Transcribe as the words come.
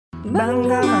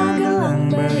Bangga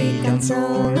Magelang berikan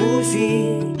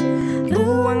solusi.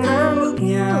 Ruang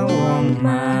rambutnya Wong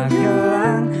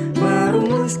Magelang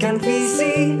merumuskan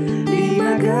visi di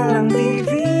Magelang TV.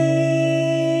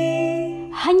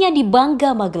 Hanya di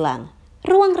Bangga Magelang,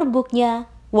 ruang rembuknya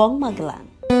Wong Magelang.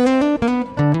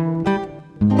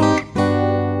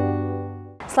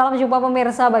 Salam jumpa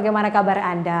pemirsa, bagaimana kabar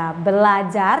Anda?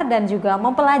 Belajar dan juga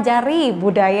mempelajari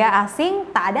budaya asing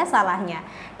tak ada salahnya.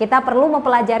 Kita perlu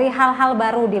mempelajari hal-hal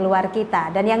baru di luar kita.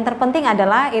 Dan yang terpenting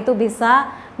adalah itu bisa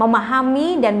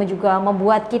memahami dan juga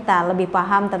membuat kita lebih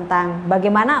paham tentang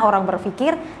bagaimana orang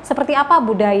berpikir, seperti apa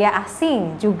budaya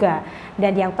asing juga.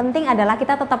 Dan yang penting adalah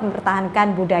kita tetap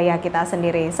mempertahankan budaya kita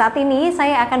sendiri. Saat ini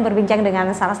saya akan berbincang dengan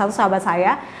salah satu sahabat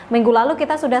saya. Minggu lalu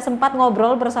kita sudah sempat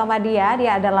ngobrol bersama dia.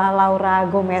 Dia adalah Laura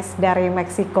Gomes dari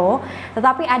Meksiko.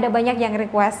 Tetapi ada banyak yang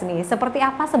request nih, seperti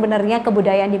apa sebenarnya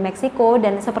kebudayaan di Meksiko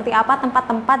dan seperti apa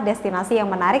tempat-tempat destinasi yang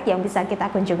menarik yang bisa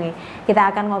kita kunjungi. Kita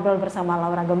akan ngobrol bersama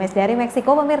Laura Gomes dari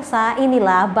Meksiko. Pemirsa,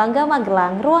 inilah Bangga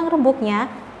Magelang, ruang rembuknya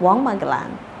Wong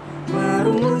Magelang.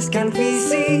 Merumuskan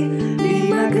visi di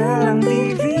Magelang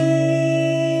TV.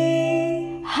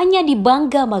 Hanya di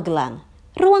Bangga Magelang,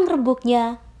 ruang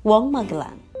rembuknya Wong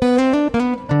Magelang.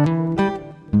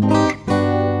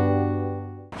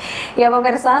 Ya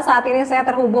pemirsa, saat ini saya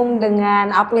terhubung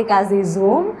dengan aplikasi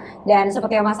Zoom. Dan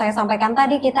seperti yang saya sampaikan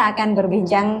tadi, kita akan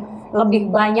berbincang lebih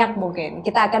banyak mungkin.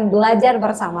 Kita akan belajar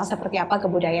bersama seperti apa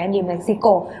kebudayaan di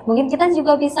Meksiko. Mungkin kita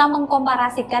juga bisa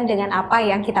mengkomparasikan dengan apa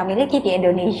yang kita miliki di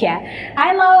Indonesia.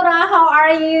 Hai Laura, how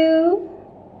are you?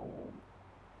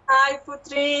 Hi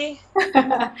Putri.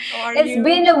 How are It's you?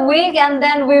 been a week and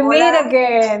then we meet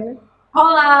again.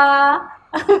 Hola.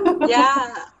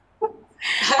 Yeah.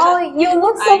 Oh, you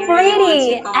look so I really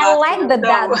pretty. want to come I back like to the the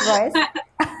that show. dress.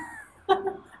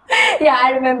 Yeah, I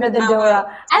remember the Dora.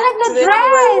 I like the today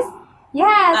dress.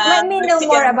 Yes, let me know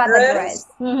more Mexican about the dress.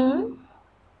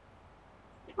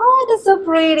 Oh, that's so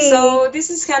pretty. So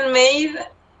this is handmade.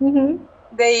 Mhm.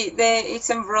 It's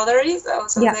embroidery. So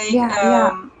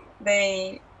Yeah,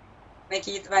 they make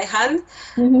it by hand.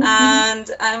 Mhm, And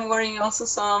I'm wearing also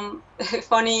some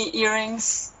funny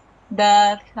earrings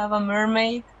that have a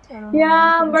mermaid.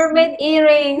 Yeah, mermaid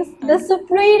earrings. That's so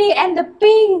pretty, and the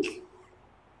pink.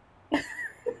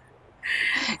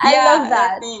 I love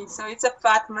that. I think so. It's a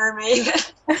fat mermaid.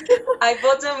 I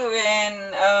bought them when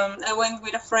I went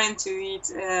with a friend to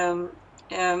eat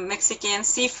Mexican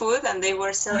seafood, and they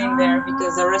were selling there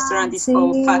because the restaurant is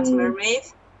called Fat Mermaid.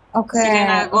 Okay.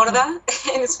 Sirena Gorda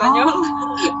in Español.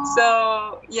 Oh. So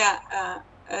yeah.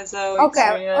 So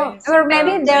Okay. it's Or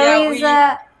maybe there is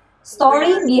a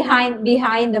story we-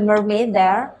 behind the mermaid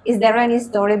there. Is there any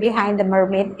story behind the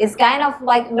mermaid? It's kind of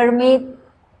like mermaid,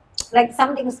 like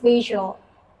something special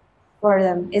for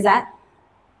them. Is that?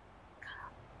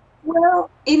 Well,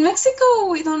 in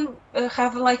Mexico we don't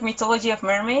have like mythology of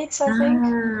mermaids, I think,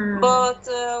 but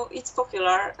it's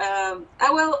popular.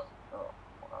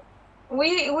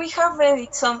 We have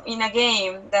it some in a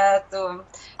game that you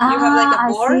have like a I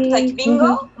board, see. like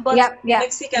bingo, but Yep,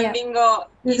 Mexican yep. bingo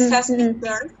it has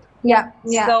pictures. Yeah.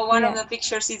 So one of the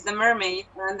pictures is the mermaid,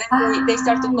 and then they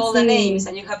start to I call the see. names,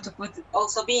 and you have to put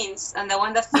also beans, and the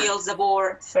one that fills the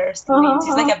board first wins.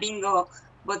 It's like a bingo,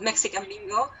 but Mexican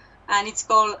bingo, and it's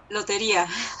called loteria.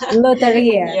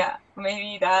 Loteria. Yeah,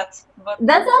 maybe that. But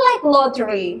That's not like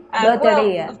lottery.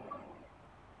 Loteria.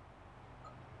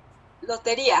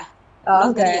 loteria.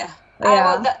 Oh, okay. Loteria.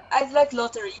 Yeah. I like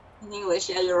lottery in English.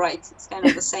 Yeah, you're right. It's kind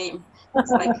of the same. It's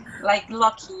like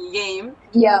lucky game.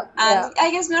 Yeah. And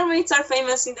I guess mermaids are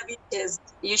famous in the beaches.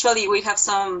 Usually we have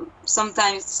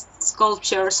sometimes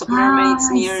sculptures of mermaids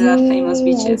near the famous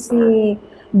beaches. I see.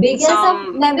 Because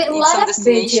of maybe a in lot some of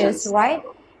destinations. beaches, right?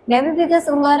 Maybe because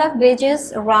a lot of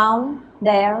beaches around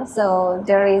there, so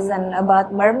there is an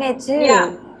about mermaid too.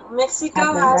 Yeah, Mexico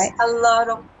Happen, has right?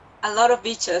 a lot of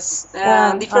beaches.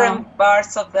 Yeah, Different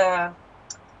parts of the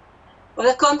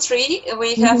country.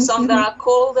 We have some that are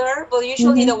colder, but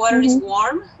usually the water is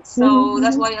warm. So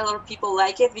that's why a lot of people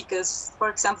like it, because, for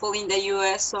example, in the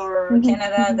US or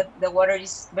Canada, the water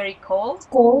is very cold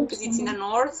Cold. because it's in the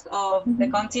north of the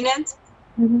continent.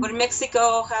 But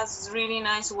Mexico has really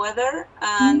nice weather,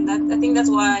 and I think that's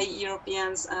why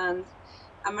Europeans and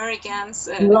Americans,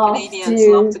 Canadians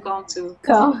love to come to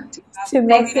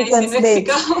Mexico holidays in State.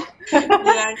 Mexico.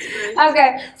 Yeah, it's great. Okay,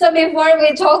 so before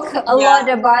we talk a lot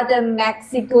about the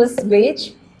Mexico's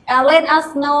beach, let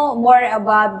us know more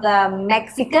about the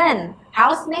Mexican.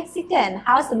 How's Mexican?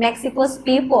 How's Mexico's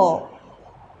people?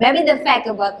 Maybe the fact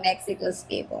about Mexico's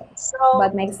people. So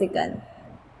About Mexican.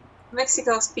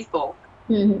 Mexico's people.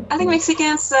 I think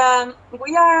Mexicans,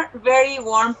 we are very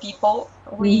warm people.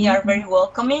 We are very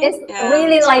welcoming. It's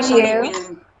really like especially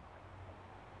you.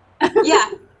 yeah,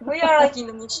 we are like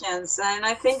Indonesians, and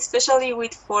I think especially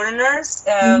with foreigners,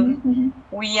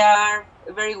 we are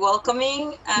very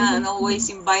welcoming and always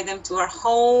invite them to our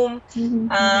home,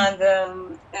 and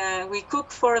we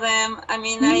cook for them. I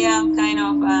mean, I am kind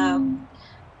of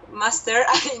master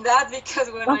in that,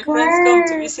 because when my friends come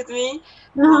to visit me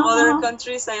from other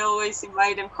countries, I always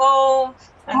invite them home,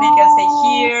 and they can stay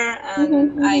here,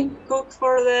 and I cook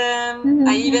for them.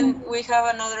 We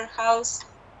have another house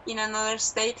in another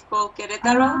state called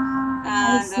Querétaro,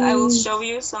 and I will show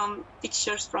you some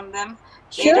pictures from them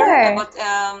later. But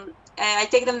I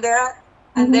take them there,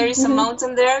 and there is a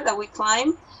mountain there that we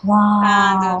climb.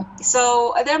 And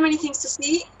so there are many things to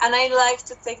see, and I like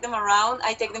to take them around.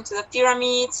 I take them to the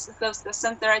pyramids, close to the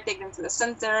center. I take them to the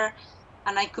center,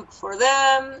 and I cook for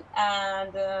them.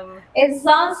 And It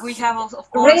sounds we have, of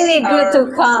course, really good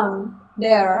to come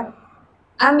there.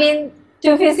 I mean,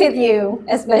 to visit you,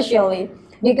 especially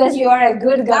because you are a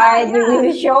good guide. You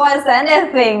will show us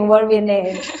anything what we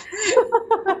need.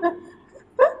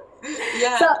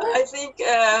 So, I think,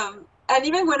 and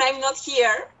even when I'm not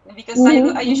here, because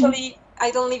I usually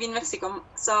don't live in Mexico,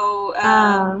 so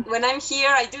when I'm here,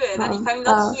 I do it. And if I'm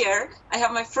not here, I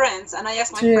have my friends, and I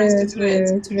ask my friends to do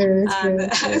it.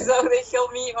 So they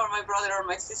help me, or my brother, or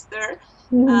my sister,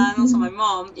 and also my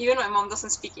mom. Even my mom doesn't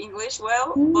speak English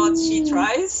well, but she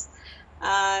tries.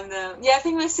 And I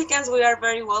think Mexicans, we are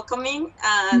very welcoming,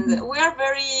 and we are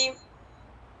very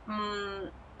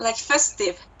like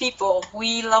festive people.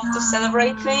 We love to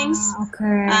celebrate things,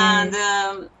 and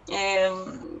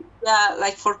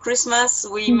like for Christmas,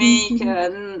 we make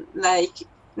like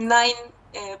 9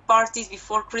 parties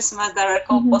before Christmas that are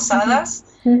called posadas,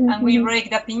 and we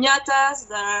break the piñatas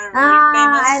that are very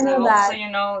famous. I know that. Also, you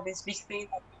know, this big thing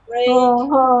that we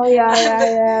break.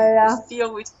 It's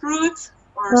filled with fruit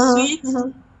or sweets.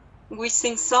 We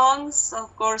sing songs,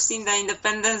 of course. In the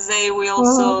Independence Day, we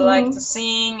also like to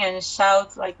sing and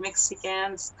shout like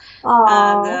Mexicans.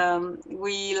 And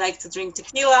we like to drink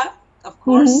tequila, of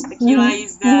course. Tequila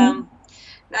is the...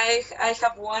 I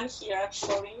have one here,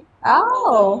 actually.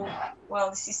 Well,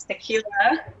 this is tequila.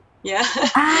 Yeah.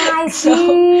 I So,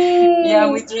 see.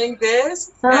 we drink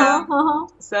this.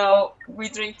 So we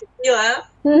drink tequila,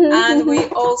 and we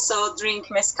also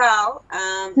drink mezcal.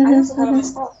 And I also have a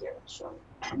mezcal here, actually.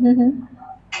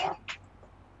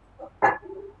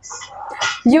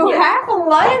 You have a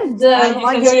lot of them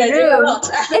on your room.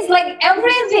 It's like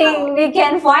everything we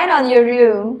can find on your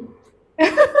room.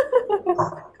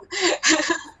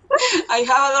 I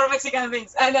have a lot of Mexican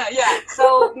things.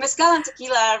 So mezcal and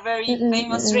tequila are very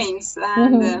famous drinks,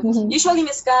 and usually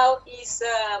mezcal is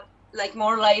like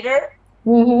more lighter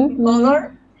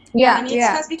color. And it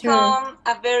has become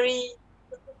a very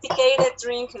sophisticated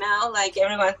drink now. Like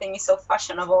everyone thinks it's so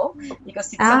fashionable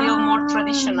because it's a little more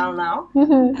traditional now.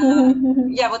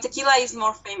 But tequila is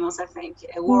more famous, I think,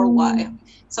 worldwide.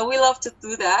 So we love to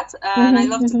do that, and I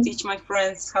love to teach my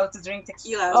friends how to drink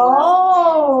tequila as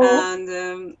well. And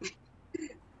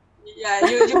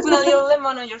you put a little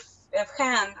lemon on your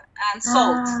hand and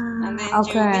salt, and then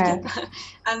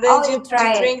you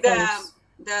drink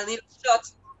the little shot,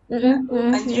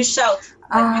 and you shout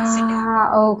like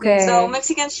Mexican. So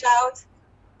Mexican shout.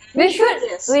 We should.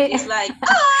 It's like.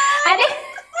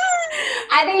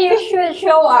 I think you should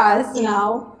show us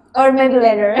now, or maybe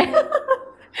later.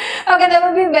 Okay, that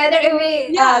would be better if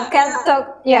we can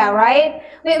talk. Yeah, right.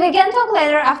 We can talk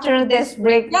later after this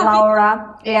break,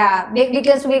 Laura.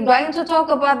 Because we're going to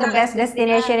talk about the best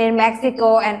destination in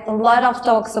Mexico and a lot of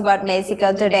talks about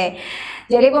Mexico today.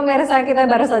 Jadi pemirsa, kita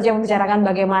baru saja membicarakan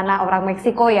bagaimana orang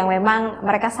Meksiko yang memang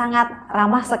mereka sangat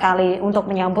ramah sekali untuk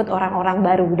menyambut orang-orang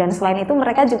baru, dan selain itu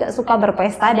mereka juga suka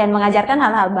berpesta dan mengajarkan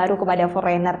hal-hal baru kepada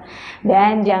foreigner.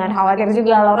 Dan jangan khawatir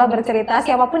juga, Laura bercerita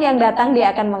siapapun yang datang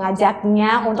dia akan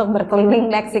mengajaknya untuk berkeliling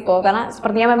Meksiko, karena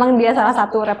sepertinya memang dia salah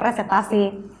satu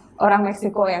representasi orang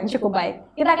Meksiko yang cukup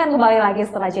baik. Kita akan kembali lagi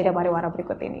setelah jeda pariwara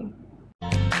berikut ini.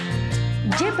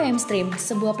 JPM Stream,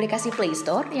 sebuah aplikasi Play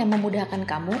Store yang memudahkan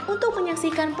kamu untuk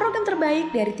menyaksikan program terbaik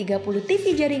dari 30 TV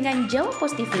jaringan Jawa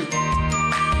Pos TV.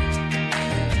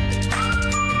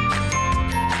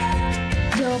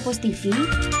 Jawa Pos TV,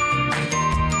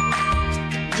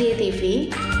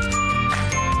 JTV,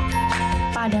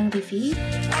 Padang TV,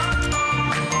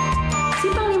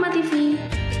 Simpang 5 TV,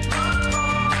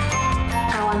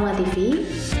 Kawanwa TV,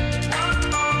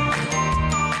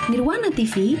 Nirwana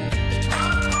TV,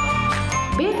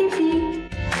 BTV,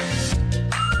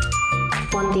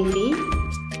 Pon TV,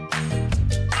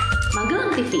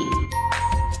 Magelang TV.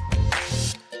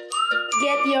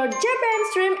 Get your JPM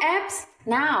Stream apps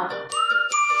now.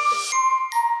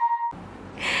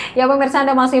 Ya pemirsa,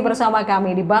 Anda masih bersama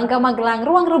kami di Bangga Magelang,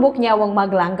 ruang rebuknya Wong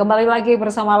Magelang. Kembali lagi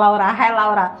bersama Laura. Hai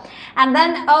Laura. And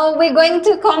then we're going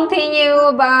to continue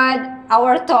about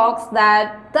our talks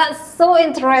that's so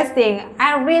interesting.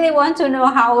 I really want to know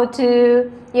how to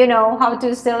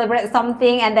celebrate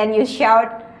something and then you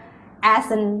shout as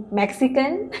a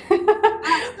Mexican.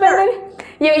 But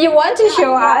you want to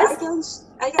show us?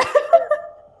 I can.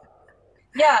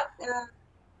 Yeah.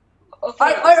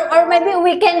 Okay. Or maybe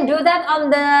we can do that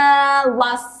on the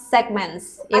last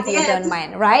segments if you don't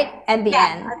mind, right? At the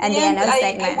end of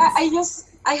segments.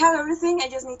 I have everything. I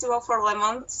just need to go for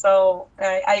lemon, so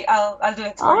I'll do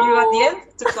it for you at the end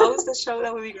to close the show.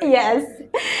 That would be great. Yes,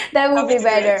 that would be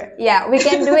better. Yeah, we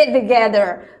can do it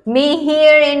together. Me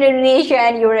here in Indonesia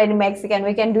and you're in Mexican.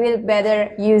 We can do it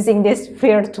better using this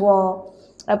virtual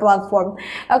platform.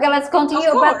 Okay, let's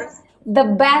continue about the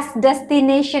best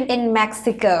destination in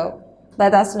Mexico.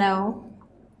 Let us know.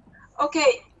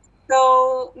 Okay,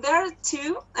 so there are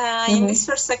two. In this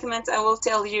first segment, I will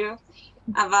tell you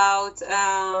about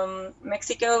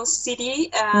Mexico City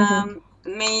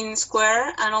main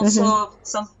square and also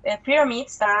some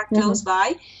pyramids that are close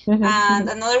by, and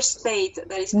another state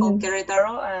that is called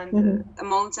Querétaro, and a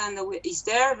mountain that is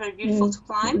there, very beautiful to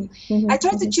climb. I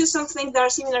tried to choose some things that are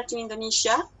similar to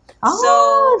Indonesia. Oh,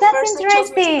 so that's first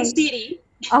interesting. I chose Mexico City.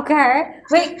 Okay,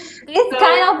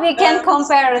 we can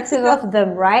compare the two of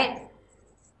them, right?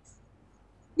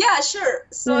 Yeah, sure.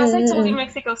 So as I told you,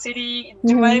 Mexico City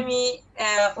reminded me,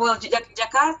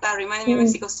 Jakarta reminded me of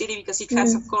Mexico City because it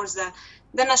has, of course,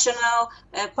 the national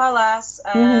palace,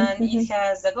 and it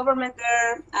has the government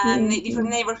there, and different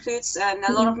neighborhoods, and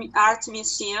a lot of art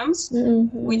museums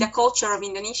with the culture of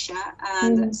Indonesia.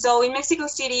 And so in Mexico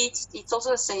City, it's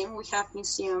also the same. We have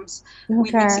museums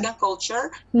with Mexican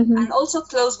culture, and also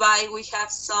close by we have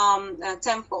some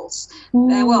temples,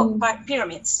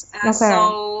 pyramids.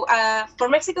 So for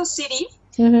Mexico City,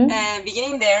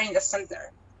 beginning there in the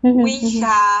center, we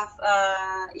have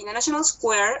in the national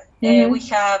square, we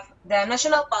have the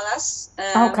national palace,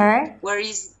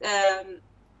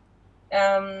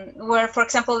 where, for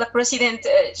example, the president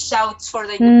shouts for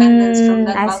the independence from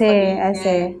that balcony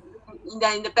in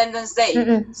the Independence Day.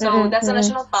 So that's the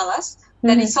national palace.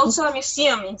 There is also a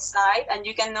museum inside, and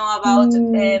you can know about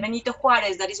Benito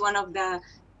Juárez. That is one of the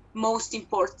most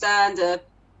important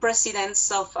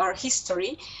presidents of our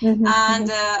history.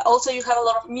 And also you have a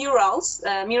lot of murals.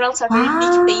 Murals are very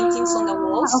big paintings on the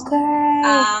walls.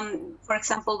 For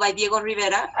example, by Diego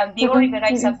Rivera. And Diego Rivera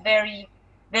is a very,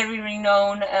 very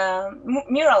renowned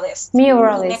muralist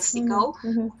in Mexico.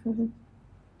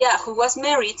 Yeah, who was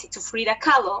married to Frida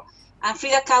Kahlo. And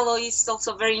Frida Kahlo is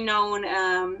also very known,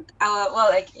 in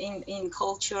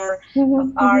culture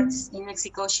of arts in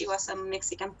Mexico. She was a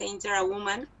Mexican painter, a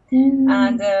woman.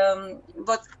 And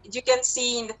but you can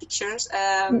see in the pictures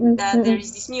that there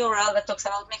is this mural that talks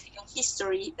about Mexican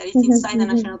history that is inside the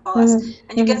National Palace,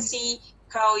 and you can see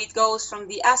how it goes from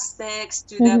the Aztecs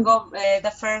to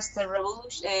the first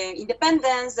revolution,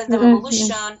 independence, then the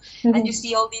revolution, and you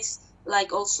see all this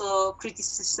also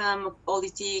criticism of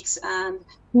politics, and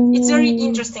it's very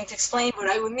interesting to explain, but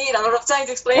I would need a lot of time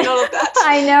to explain all of that.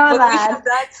 I know that.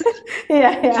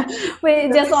 Yeah. We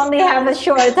just only have a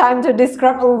short time to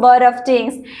describe a lot of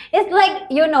things. It's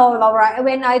like, Laura,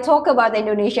 when I talk about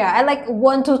Indonesia, I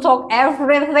want to talk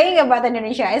everything about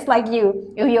Indonesia. It's like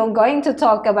if you're going to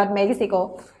talk about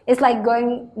Mexico, it's like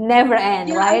going never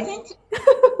end, right?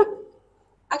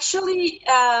 Actually,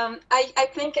 I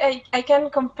think I can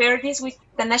compare this with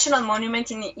the national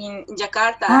monument in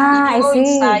Jakarta. If you go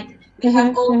inside, we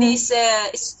have all this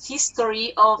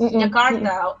history of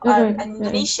Jakarta and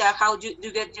Indonesia, how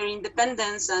you get your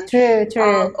independence, and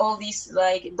all these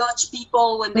Dutch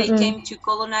people when they came to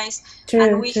colonize.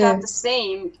 And we have the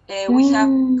same. We have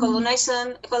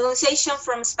colonization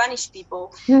from Spanish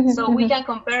people. So we can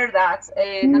compare that,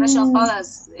 the National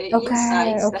Palace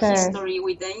insights, the history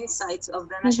with the insights of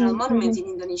the national monument in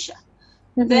Indonesia.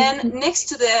 Then next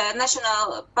to the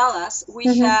National Palace, we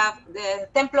have the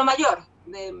Templo Mayor,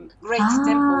 the great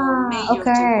temple, major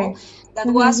temple, that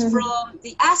was from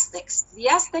the Aztecs. The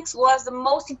Aztecs was the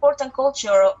most important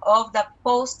culture of the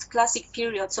post-classic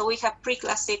period. So we have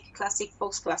pre-classic, classic,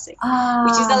 post-classic,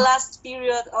 which is the last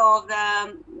period of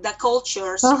the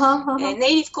cultures,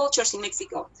 native cultures in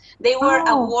Mexico. They were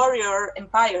a warrior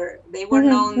empire. They were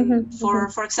known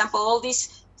for example, all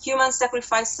these human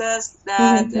sacrifices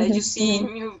that you see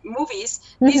in movies.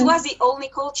 This was the only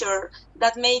culture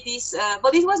that made this,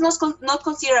 but it was not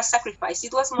considered a sacrifice.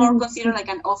 It was more considered like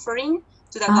an offering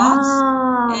to the gods.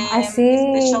 I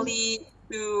see. Especially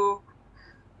to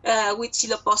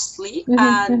Huitzilopochtli,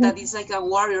 and that is like a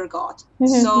warrior god.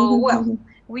 So, well,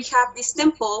 we have this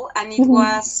temple, and it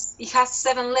has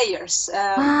 7 layers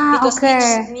because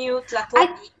each new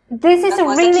Tlatoani. This is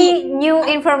really new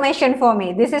information for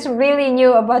me. This is really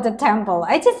new about the temple.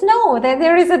 I just know that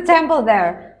there is a temple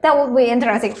there. That would be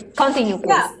interesting. Continue,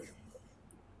 please. Yeah.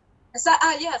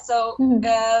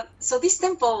 So this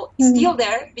temple is still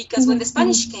there because when the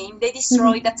Spanish came, they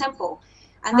destroyed the temple,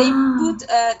 and they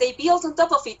built on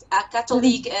top of it a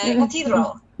Catholic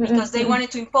cathedral because they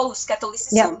wanted to impose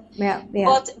Catholicism.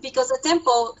 But because the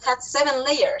temple had 7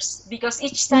 layers, because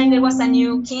each time there was a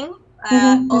new king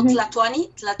or Tlatoani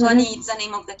is the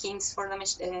name of the kings for the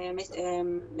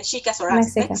Mexicas or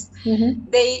Aztecs.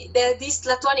 This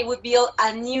Tlatoani would build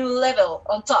a new level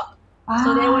on top.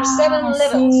 So there were 7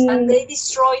 levels, and they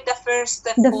destroyed the first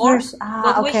 4.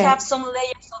 But we have some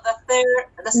layers of the third,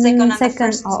 the second, and the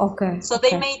first. So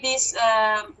they made this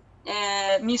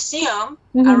museum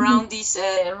around this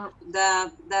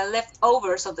the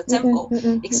leftovers of the temple,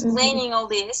 explaining all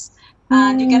this.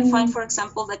 And you can find, for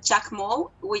example, the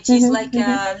Chacmol, which is like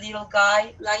a little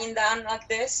guy lying down like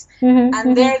this.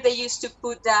 And there they used to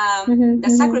put the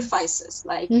sacrifices,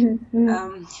 like.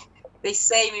 They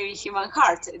say maybe human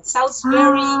heart. It sounds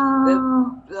very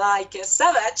like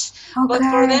savage, but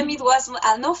for them it was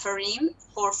an offering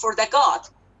for the god,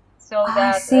 so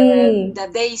that the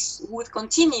days would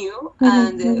continue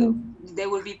and there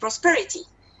will be prosperity.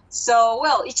 So,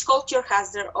 well, each culture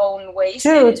has their own ways.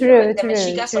 The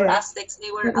Mexicas or Aztecs, they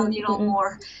were a little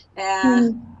more,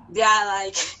 they are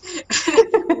like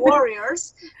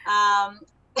warriors.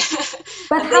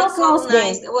 But how's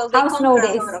nowadays?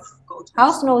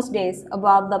 How's nowadays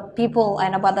about the people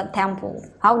and about the temple?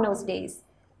 How nowadays?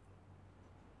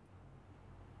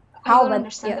 I don't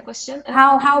understand the question.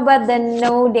 How about the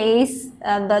nowadays,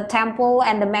 the temple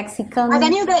and the Mexican? The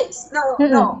new days? No,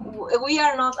 we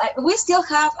are not. We still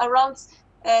have around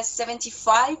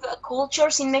 75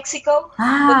 cultures in Mexico,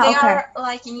 but they are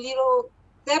like in little.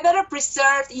 They're better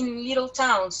preserved in little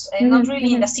towns and not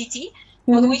really in the city.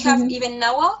 But we have even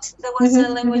Nahuatl, that was a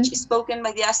language spoken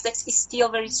by the Aztecs, is still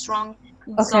very strong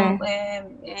in some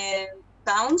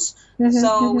towns.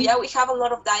 So we have a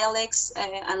lot of dialects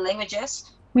and languages,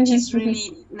 which is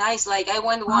really nice. Like I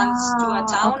went once to a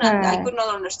town and I could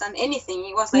not understand anything.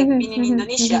 It was like being in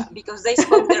Indonesia because they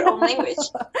spoke their own language.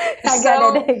 I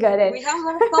got it. We have a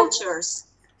lot of cultures.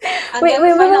 And we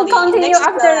will continue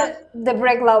after the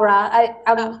break, Laura. I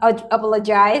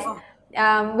apologize.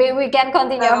 We can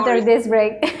continue after this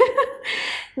break.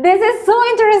 This is so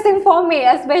interesting for me,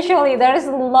 especially there's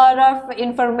a lot of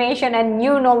information and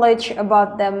new knowledge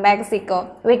about the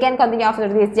Mexico. We can continue after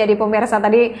this. Jadi pemirsa,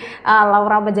 tadi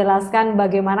Laura menjelaskan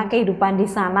bagaimana kehidupan di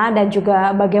sana dan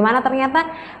juga bagaimana ternyata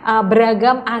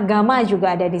beragam agama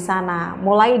juga ada di sana.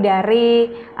 Mulai dari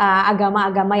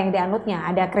agama-agama yang dianutnya,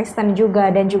 ada Kristen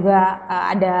juga dan juga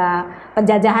ada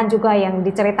penjajahan juga yang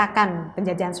diceritakan,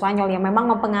 penjajahan Spanyol yang memang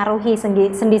mempengaruhi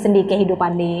sendi-sendi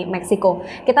kehidupan di Meksiko.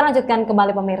 Kita lanjutkan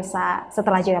kembali pemirsa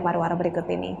setelah jeda pariwara berikut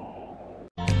ini.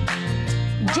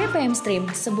 JPM Stream,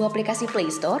 sebuah aplikasi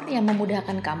Play Store yang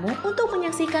memudahkan kamu untuk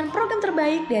menyaksikan program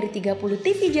terbaik dari 30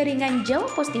 TV jaringan Jawa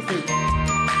Pos TV.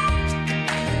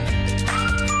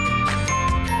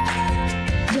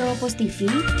 Jawa Pos TV,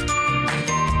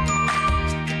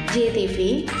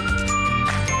 JTV,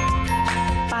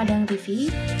 Padang TV,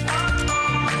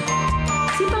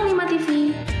 Simpang 5 TV,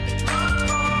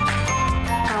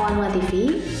 Kawanwa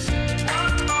TV,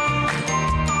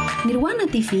 Nirwana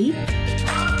TV,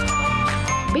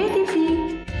 BTV,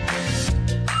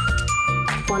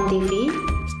 Pon TV,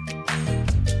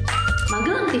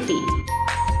 Magelang TV.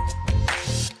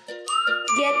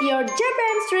 Get your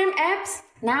JPM Stream apps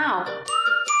now.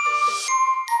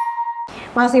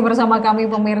 Masih bersama kami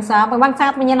pemirsa, memang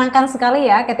sangat menyenangkan sekali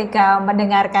ya ketika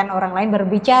mendengarkan orang lain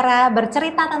berbicara,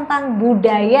 bercerita tentang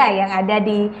budaya yang ada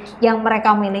yang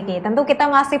mereka miliki. Tentu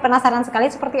kita masih penasaran sekali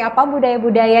seperti apa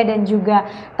budaya-budaya dan juga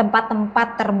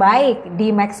tempat-tempat terbaik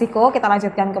di Meksiko. Kita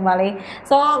lanjutkan kembali.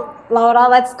 So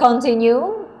Laura, let's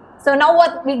continue. So now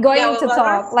what we going to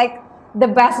talk, like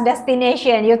the best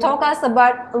destination. You talk us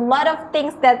about a lot of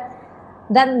things that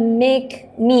make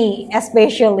me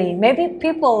especially, maybe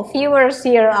viewers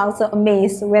here also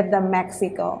amazed with the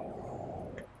Mexico.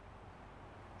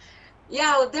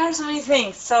 Yeah, well, there are so many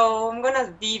things, so I'm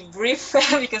gonna be brief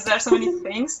because there are so many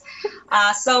things.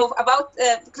 So about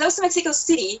close to Mexico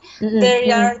City, there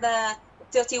are the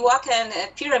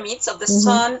Teotihuacan pyramids of the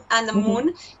sun and the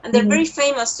moon, and they're very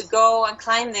famous to go and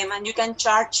climb them, and you can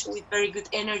charge with very good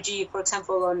energy, for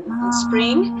example, on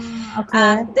spring.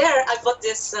 And there I bought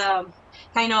this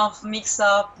kind of mix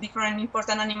of different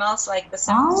important animals like the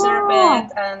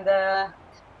serpent and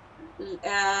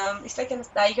it's like a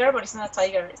tiger, but it's not a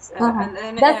tiger. It's, and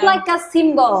then, that's like a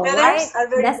symbol, right?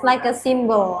 That's like a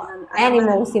symbol,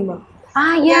 animal symbol.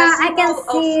 Yeah, I can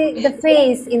see the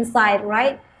face inside,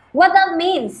 right? What that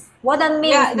means? What that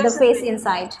means? The face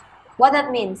inside. What that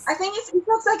means? I think it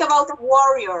looks like about a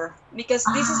warrior, because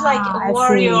this is like a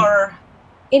warrior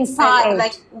inside,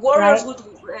 like warriors right?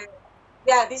 would.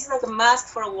 Yeah, this is like a mask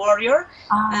for a warrior,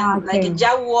 and like a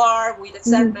jaguar with a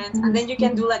serpent, and then you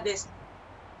can do like this,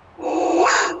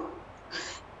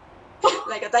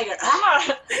 like a tiger.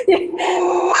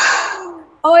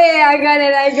 Oh yeah, I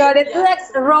got it. Yeah. Like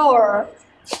roar.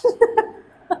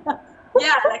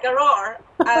 Yeah, like a roar.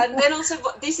 And then also,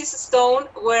 this is a stone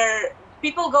where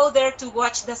people go there to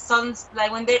watch the sun.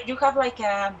 Like when you have like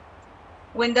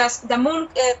when the moon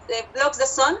blocks the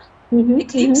sun.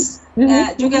 Eclipse.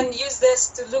 You can use this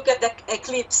to look at the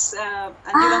eclipse, and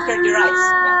you don't hurt your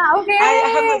eyes. Okay. I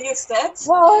haven't used that.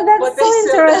 Whoa, that's so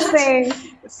interesting.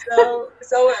 So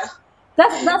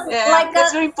that's like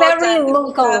a very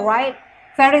local, right?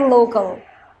 Very local,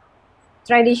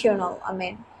 traditional. I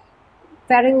mean,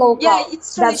 very local. Yeah,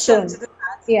 it's traditional to do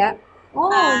that. Yeah.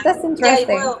 Oh, that's interesting.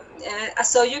 Yeah, well,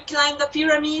 so you climb the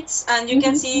pyramids and you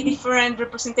can see different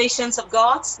representations of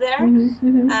gods there.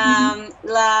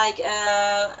 Like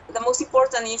the most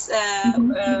important is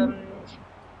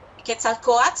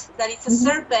Quetzalcoatl, that is a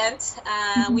serpent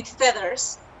with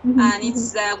feathers, and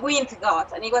it's the wind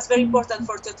god, and it was very important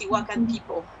for Teotihuacan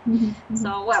people.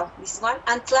 So, well, this one,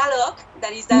 and Tlaloc,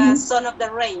 that is the son of the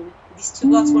rain. These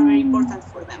two gods were very important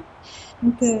for them.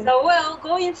 Okay. So, well,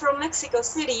 going from Mexico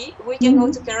City, we can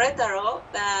go to Querétaro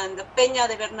and the Peña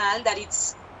de Bernal, that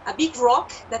it's a big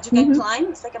rock that you can climb.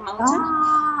 It's like a mountain.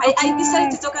 I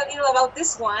decided to talk a little about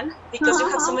this one because you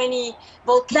have so many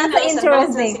volcanoes and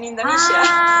mountains in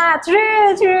Indonesia.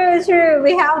 True.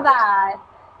 We have that.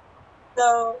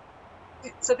 So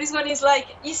this one is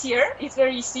like easier. It's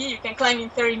very easy. You can climb in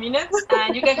 30 minutes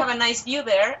and you can have a nice view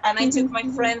there. And I took my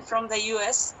friend from the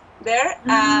US there,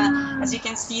 as you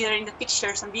can see there in the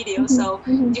pictures and videos. So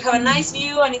you have a nice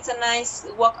view and it's a nice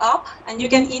walk up, and you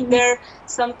can eat there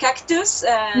some cactus.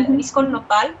 It's called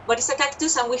nopal, but it's a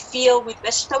cactus and we fill with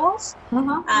vegetables.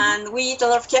 And we eat a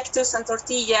lot of cactus and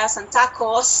tortillas and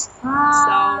tacos.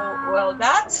 So, well,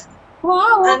 that.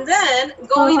 Wow. And then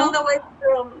going all the way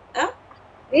from...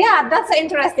 Yeah, that's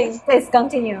interesting. Please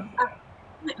continue.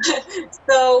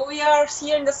 So we are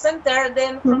here in the center,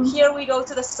 then from here we go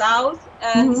to the south,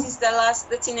 and this is the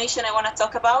last destination I want to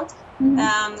talk about.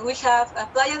 We have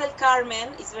Playa del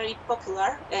Carmen. It's very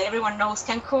popular. Everyone knows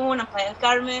Cancun and Playa del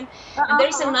Carmen. And there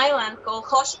is an island called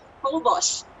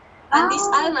Holbox. And this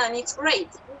island, it's great.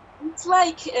 It's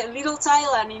like a little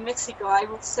Thailand in Mexico, I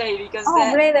would say, because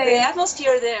the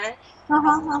atmosphere there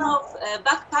has a lot of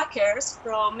backpackers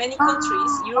from many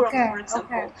countries, Europe, for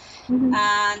example,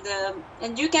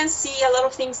 and you can see a lot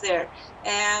of things there.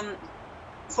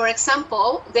 For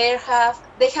example, they have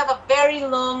a very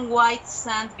long white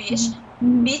sand beach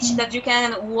that you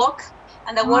can walk,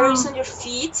 and the water is on your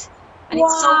feet, and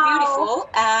it's so beautiful.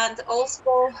 And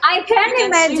also, I can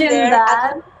imagine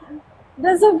that.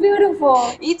 That's so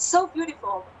beautiful. It's so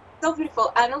beautiful. So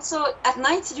beautiful. And also at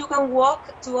night you can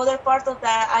walk to other part of the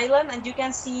island and you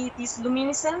can see this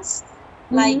luminescence,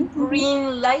 like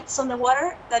green lights on the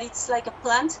water, that it's like a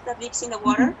plant that lives in the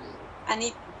water, and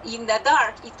in the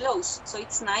dark it glows, so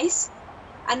it's nice.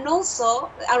 And also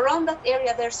around that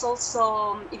area there's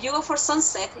also, if you go for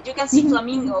sunset, you can see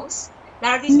flamingos.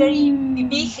 There are these very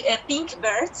big pink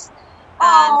birds,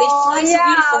 and they fly so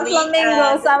beautifully.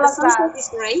 Flamingos, I love the sunset that. is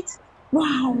great.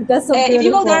 Wow, that's so beautiful. If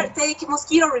you go there, take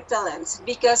mosquito repellent,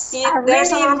 because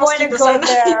there's a lot of want to mosquitoes go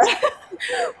there.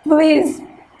 Please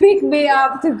pick me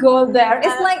up to go there.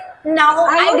 It's like now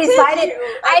I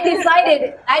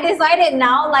decided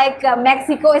now, like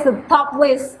Mexico is the top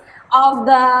list of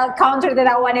the country that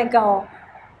I want to go.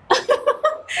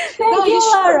 Thank you,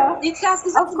 Laura. It has,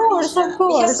 of course.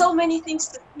 It has so many things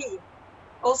to see.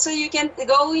 Also, you can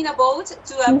go in a boat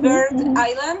to a bird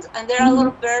island, and there are a lot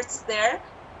of birds there.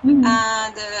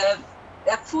 And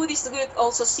the food is good,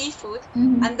 also seafood.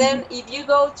 And then if you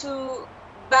go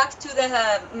back to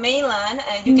the mainland,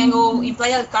 you can go in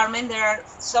Playa del Carmen. There are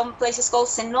some places called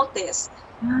cenotes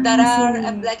that are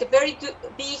like a very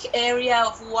big area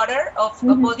of water,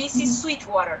 but this is sweet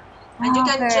water. And you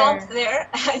can jump there,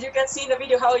 and you can see in the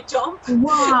video how I jump to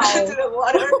the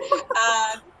water.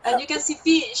 and you can see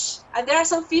fish. And there are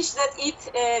some fish that eat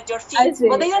your I feet, see,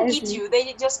 but they don't I eat see. you.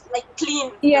 They just like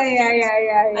clean Yeah, your yeah, feet, yeah,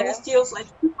 yeah, and yeah. it feels like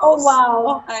Oh pickles.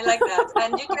 wow. I like that.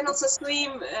 And you can also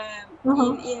swim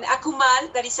Uh-huh. in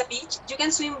Akumal, that is a beach. You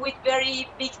can swim with very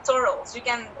big turtles. You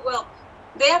can, well,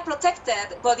 they are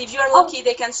protected, but if you are Oh, lucky,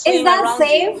 they can is swim that around you.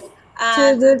 safe to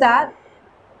And do that?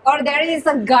 Or there is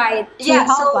a guide to yeah,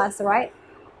 help so us, right?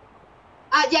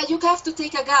 yeah, you have to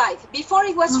take a guide. Before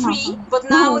it was free, Uh-huh. but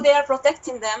now they are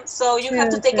protecting them, so you have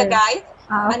to True, take a true. guide.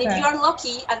 Ah, And if okay. you are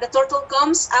lucky and the turtle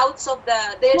comes out of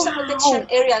there's a protection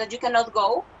Wow. area that you cannot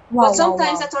go. Wow, But wow,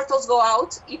 sometimes wow. the turtles go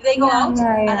out. If they go Yeah, out,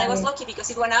 yeah, and I yeah, was yeah. lucky because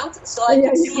it went out, so I Yeah,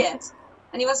 could see yeah. it,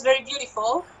 and it was very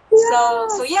beautiful. So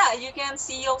Yes. yeah, you can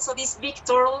see also these big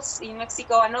turtles in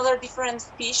Mexico, another different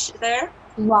fish there.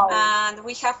 Wow. And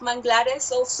we have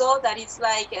manglares also, that is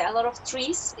like a lot of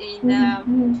trees in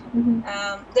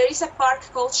there is a park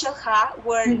called Shelha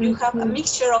where you have a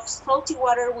mixture of salty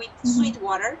water with sweet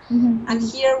water. And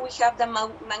here we have the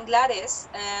manglares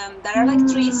that are like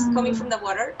trees coming from the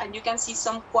water, and you can see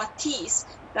some coatis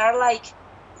that are like,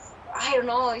 I don't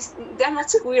know, they're not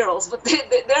squirrels, but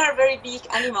they are very big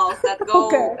animals that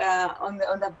go Okay.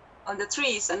 on the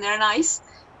trees, and they're nice.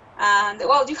 And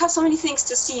well, you have so many things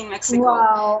to see in Mexico.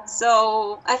 Wow.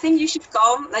 So I think you should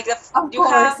come. Like you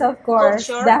Of have course,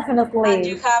 culture, definitely. and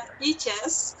you have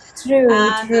beaches, True,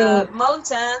 and true.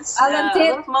 mountains. All of A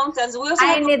it, lot of mountains. We also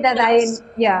I have need that. volcanoes.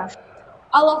 Yeah.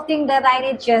 All of things that I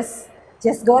need, just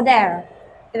go there.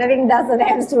 And I think that's the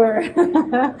answer.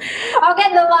 Okay,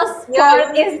 the last Yeah,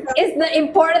 part you have, is the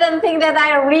important thing that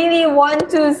I really want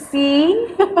to see.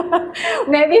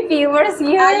 Maybe viewers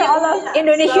here, all of yeah.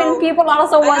 Indonesian So people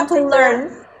also I want have to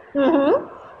prepared. learn.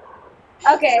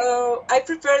 Okay. So I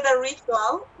prepared a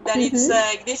ritual that it's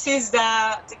this is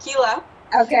the tequila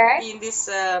Okay. in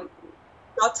this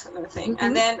shot thing,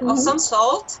 and then some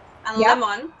salt and Yep.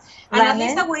 lemon. And at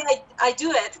least the Lemon. way I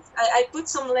do it, I put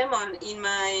some lemon in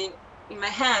my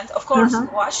hand. Of course,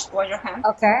 wash your hand.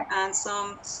 Okay. And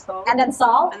some salt. And then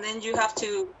salt. And then you have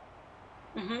to.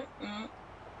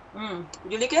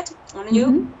 You lick it, and then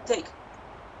you take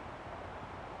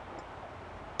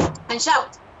and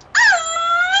shout.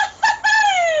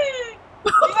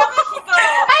 Viva Mexico!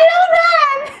 I love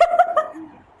that.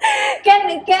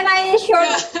 Can I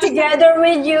shout together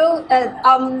with you?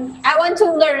 I want to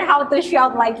learn how to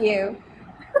shout like you.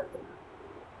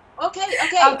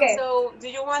 Okay. So, do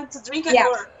you want to drink it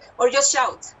or just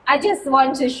shout? I just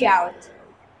want to shout.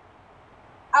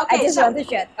 Okay, I just want to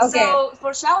shout. Okay. So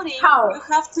for shouting, How? you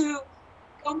have to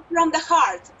come from the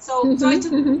heart. So try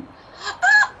to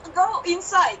go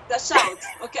inside the shout.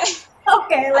 Okay.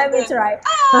 Okay, let me try.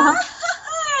 Oh,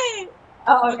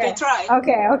 okay. Okay, try.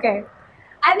 Okay.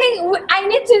 I think I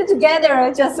need to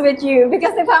together just with you,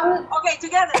 because if I'm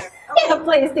together. in a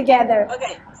place together.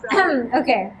 Okay. So,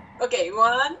 Okay. Okay,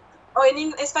 one. Oh,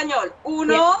 en español.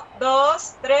 Uno,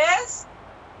 dos, tres.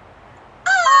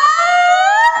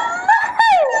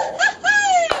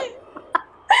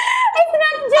 It's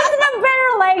not just a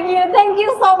better like you. Thank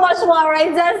you so much, Laura.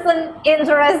 It's just an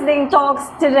interesting talks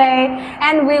today,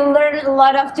 and we learned a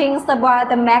lot of things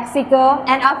about Mexico.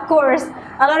 And of course,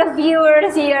 a lot of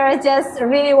viewers here just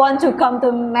really want to come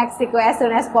to Mexico as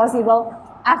soon as possible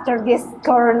after this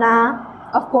Corona.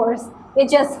 Of course, we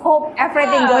just hope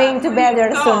everything going to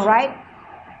better soon, right?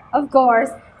 Of course.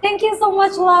 Thank you so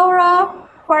much, Laura,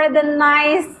 for the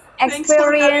nice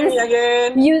experience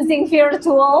using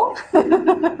virtual.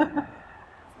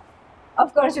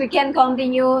 Of course, we can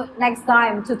continue next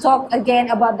time to talk again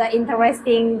about the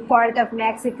interesting part of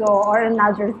Mexico or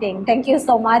another thing. Thank you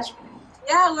so much.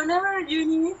 Yeah, whenever you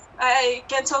need, I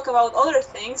can talk about other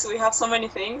things. We have so many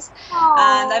things. Aww.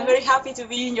 And I'm very happy to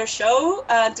be in your show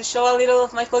and to show a little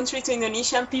of my country to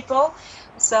Indonesian people.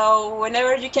 So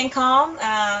whenever you can come,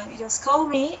 just call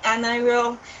me and I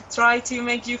will try to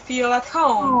make you feel at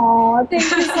home. Oh, thank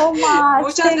you so much.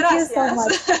 Muchas Thank gracias. you so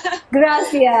much.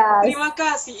 Gracias. Terima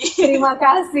kasih. Terima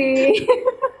kasih.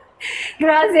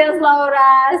 Gracias,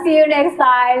 Laura. See you next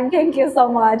time. Thank you so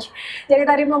much. Jadi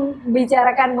tadi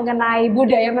membicarakan mengenai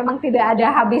budaya memang tidak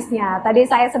ada habisnya. Tadi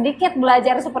saya sedikit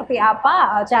belajar seperti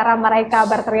apa cara mereka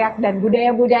berteriak dan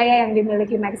budaya-budaya yang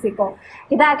dimiliki Meksiko.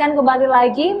 Kita akan kembali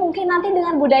lagi mungkin nanti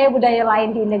dengan budaya-budaya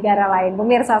lain di negara lain.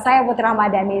 Pemirsa, saya Putri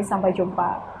Ramadhani. Sampai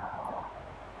jumpa.